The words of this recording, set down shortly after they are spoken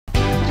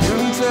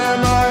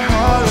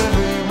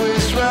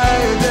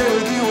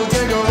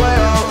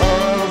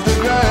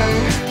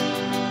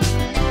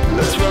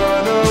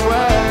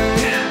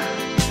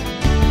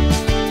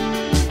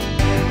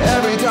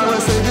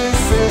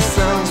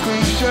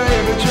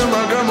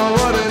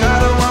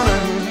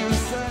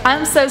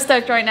I'm so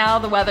stoked right now.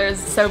 The weather is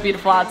so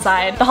beautiful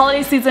outside. The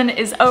holiday season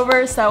is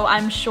over, so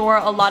I'm sure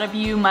a lot of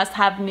you must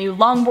have new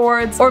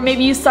longboards, or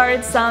maybe you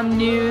started some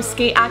new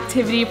skate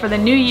activity for the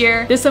new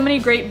year. There's so many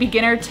great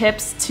beginner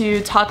tips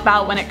to talk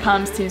about when it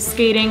comes to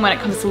skating, when it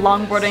comes to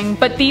longboarding,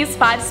 but these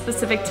 5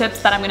 specific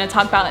tips that I'm going to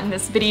talk about in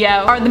this video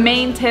are the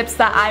main tips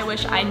that I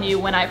wish I knew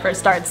when I first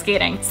started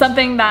skating.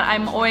 Something that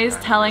I'm always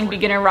telling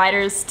beginner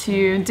riders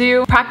to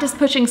do: practice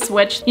pushing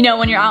switch. You know,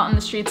 when you're out on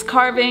the streets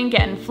carving,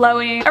 getting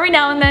flowy, every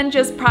now and then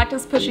just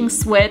practice pushing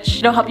switch.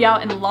 It'll help you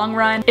out in the long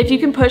run. If you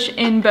can push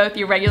in both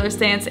your regular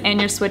stance and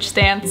your switch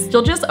stance,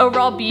 you'll just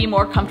overall be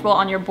more comfortable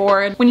on your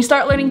board. When you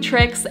start learning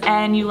tricks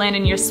and you land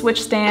in your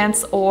switch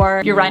stance,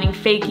 or you're riding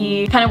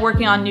fakie, kind of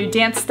working on new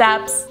dance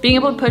steps, being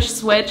able to push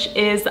switch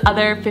is the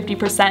other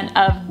 50%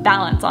 of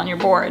balance on your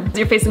board. If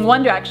you're facing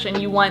one direction,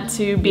 you want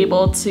to be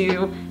able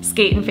to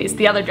skate and face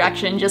the other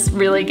direction, just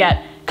really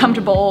get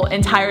comfortable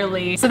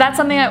entirely. So that's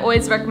something I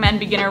always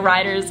recommend beginner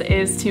riders,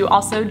 is to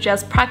also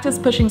just practice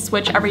pushing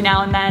switch every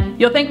now and then.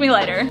 You'll thank me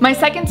later. My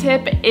second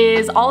tip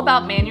is all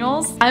about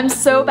manuals. I'm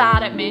so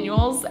bad at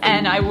manuals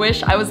and I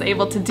wish I was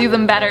able to do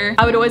them better.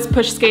 I would always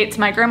push skate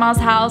to my grandma's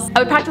house. I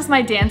would practice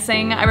my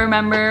dancing, I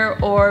remember,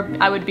 or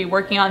I would be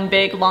working on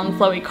big long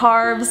flowy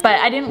carves, but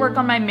I didn't work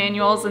on my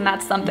manuals, and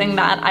that's something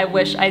that I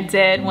wish I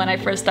did when I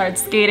first started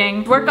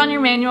skating. Work on your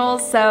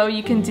manuals so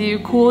you can do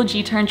cool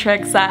G-turn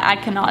tricks that I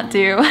cannot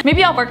do.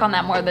 Maybe I'll work on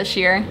that more this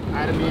year. I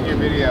had a media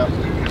video.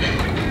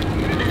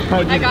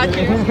 I got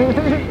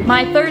you.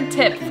 My third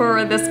tip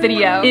for this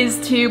video is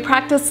to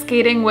practice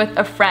skating with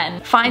a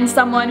friend. Find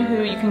someone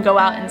who you can go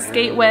out and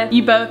skate with.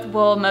 You both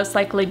will most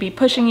likely be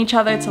pushing each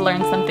other to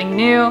learn something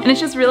new, and it's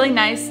just really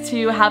nice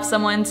to have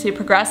someone to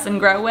progress and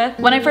grow with.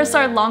 When I first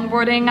started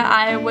longboarding,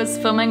 I was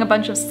filming a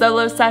bunch of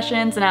solo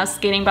sessions and I was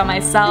skating by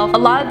myself. A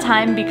lot of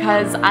time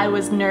because I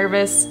was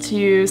nervous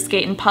to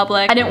skate in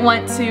public. I didn't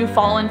want to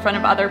fall in front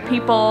of other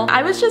people.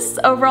 I was just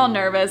overall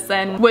nervous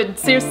and would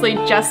seriously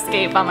just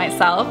skate by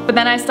myself. But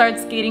then I started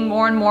skating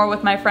more and more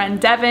with my friend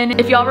Devin.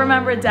 If y'all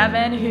remember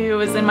Devin, who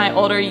was in my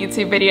older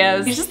YouTube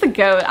videos, he's just the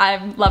goat. I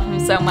love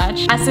him so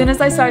much. As soon as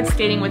I started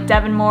skating with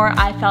Devin more,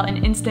 I felt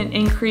an instant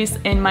increase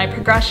in my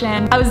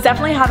progression. I was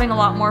definitely having a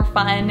lot more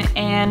fun,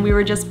 and we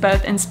were just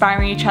both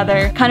inspiring each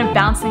other, kind of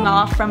bouncing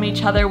off from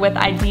each other with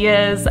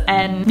ideas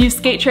and new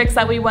skate tricks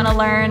that we want to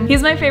learn.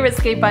 He's my favorite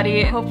skate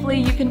buddy. Hopefully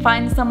you can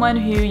find someone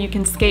who you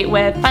can skate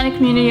with. Find a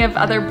community of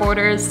other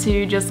boarders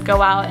to just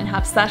go out and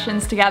have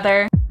sessions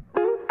together.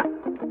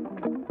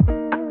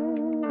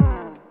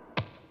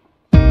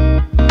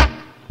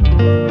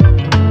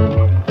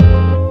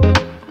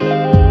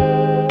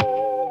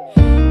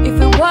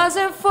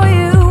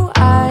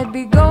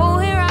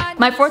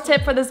 My fourth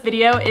tip for this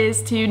video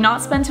is to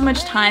not spend too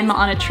much time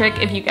on a trick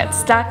if you get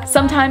stuck.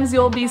 Sometimes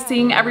you'll be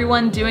seeing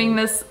everyone doing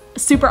this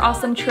super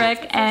awesome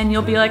trick and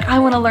you'll be like, I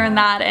want to learn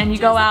that, and you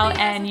go out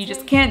and you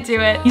just can't do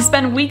it. You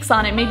spend weeks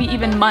on it, maybe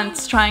even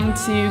months, trying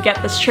to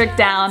get this trick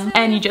down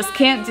and you just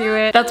can't do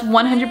it. That's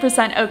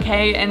 100%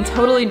 okay and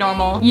totally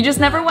normal. You just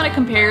never want to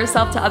compare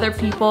yourself to other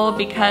people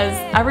because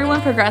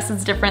everyone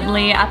progresses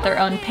differently at their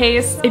own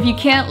pace. If you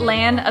can't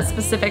land a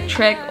specific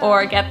trick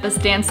or get this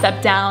dance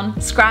step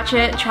down, scratch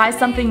it, try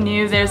something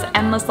new. There's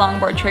endless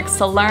longboard tricks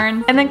to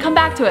learn, and then come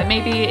back to it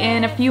maybe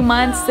in a few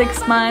months,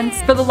 6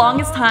 months. For the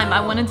longest time,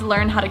 I wanted to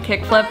learn how to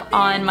kickflip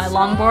on my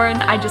longboard.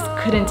 I just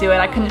couldn't do it.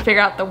 I couldn't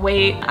figure out the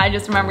weight. I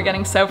just remember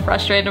getting so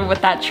frustrated with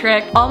that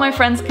trick. All my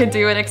friends could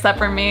do it except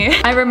for me.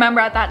 I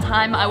remember at that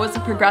time I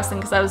wasn't progressing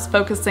because I was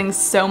focusing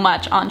so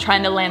much on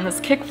trying to land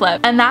this kickflip.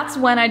 And that's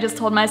when I just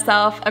told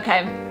myself,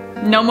 okay,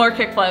 no more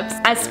kickflips.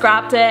 I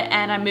scrapped it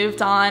and I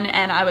moved on,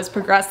 and I was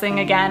progressing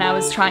again. I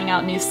was trying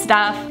out new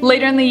stuff.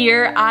 Later in the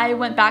year, I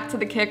went back to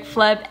the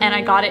kickflip and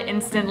I got it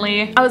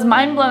instantly. I was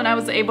mind blown. I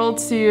was able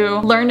to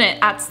learn it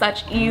at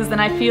such ease, and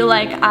I feel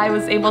like I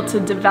was able to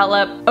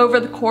develop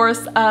over the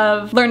course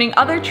of learning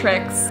other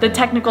tricks, the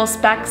technical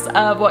specs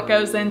of what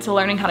goes into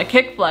learning how to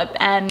kickflip.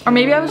 Or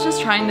maybe I was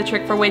just trying the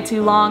trick for way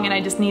too long and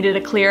I just needed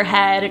a clear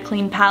head, a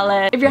clean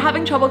palette. If you're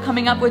having trouble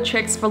coming up with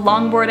tricks for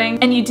longboarding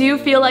and you do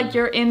feel like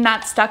you're in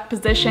that stuck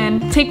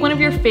position, take one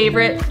of your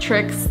favorite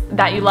tricks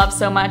that you love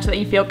so much that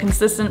you feel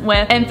consistent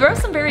with and throw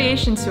some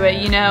variation to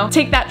it, you know?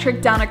 Take that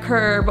trick down a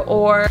curb,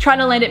 or try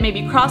to land it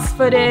maybe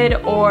cross-footed,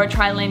 or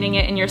try landing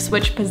it in your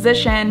switch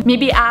position.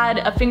 Maybe add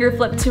a finger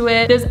flip to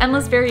it. There's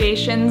endless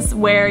variations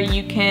where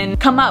you can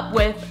come up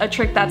with a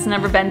trick that's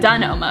never been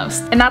done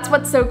almost. And that's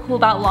what's so cool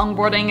about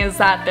longboarding, is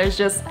that there's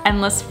just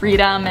endless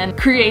freedom and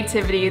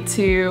creativity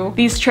to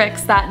these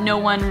tricks that no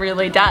one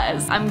really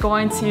does. I'm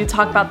going to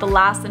talk about the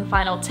last and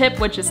final tip,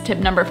 which is tip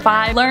number Number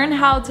 5, learn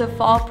how to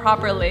fall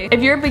properly.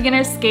 If you're a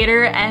beginner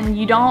skater and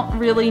you don't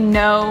really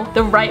know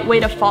the right way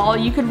to fall,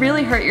 you could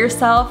really hurt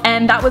yourself,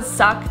 and that would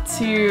suck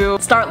to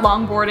start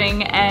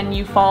longboarding and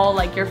you fall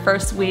like your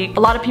first week.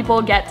 A lot of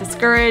people get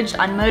discouraged,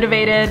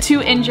 unmotivated,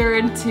 too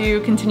injured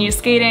to continue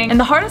skating. And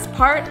the hardest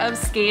part of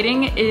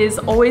skating is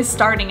always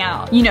starting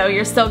out. You know,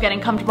 you're still getting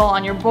comfortable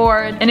on your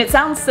board, and it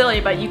sounds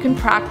silly, but you can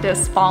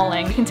practice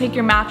falling. You can take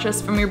your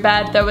mattress from your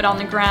bed, throw it on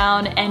the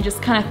ground, and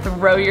just kind of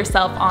throw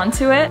yourself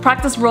onto it.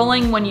 Practice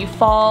rolling when you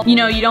fall. You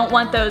know, you don't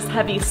want those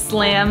heavy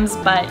slams,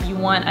 but you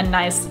want a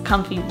nice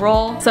comfy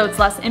roll, so it's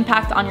less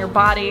impact on your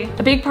body.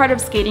 A big part of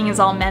skating is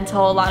all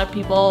mental. A lot of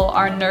people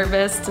are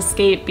nervous to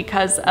skate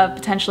because of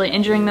potentially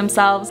injuring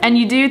themselves, and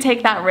you do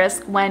take that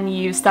risk when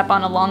you step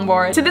on a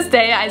longboard. To this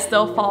day, I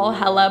still fall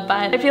hella,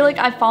 but I feel like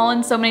I've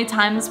fallen so many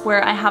times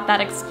where I have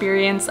that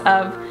experience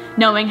of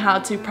knowing how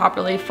to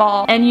properly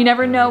fall, and you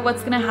never know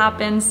what's gonna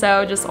happen,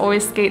 so just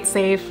always skate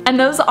safe. And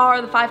those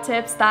are the 5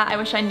 tips that I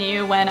wish I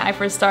knew when I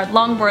first started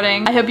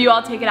longboarding. I hope you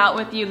all take it out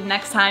with you the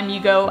next time you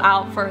go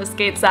out for a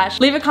skate sesh.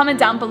 Leave a comment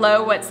down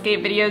below what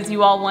skate videos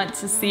you all want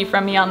to see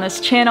from me on this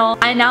channel.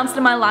 I announced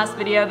in my last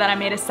video that I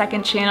made a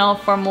second channel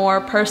for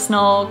more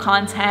personal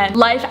content,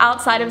 life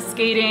outside of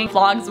skating,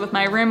 vlogs with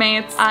my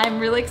roommates. I'm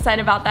really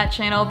excited about that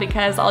channel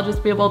because I'll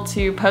just be able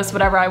to post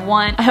whatever I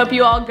want. I hope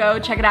you all go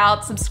check it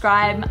out,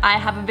 subscribe. I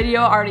have a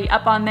video already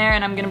up on there,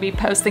 and I'm gonna be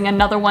posting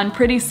another one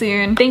pretty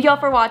soon. Thank you all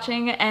for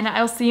watching, and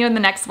I'll see you in the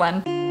next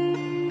one.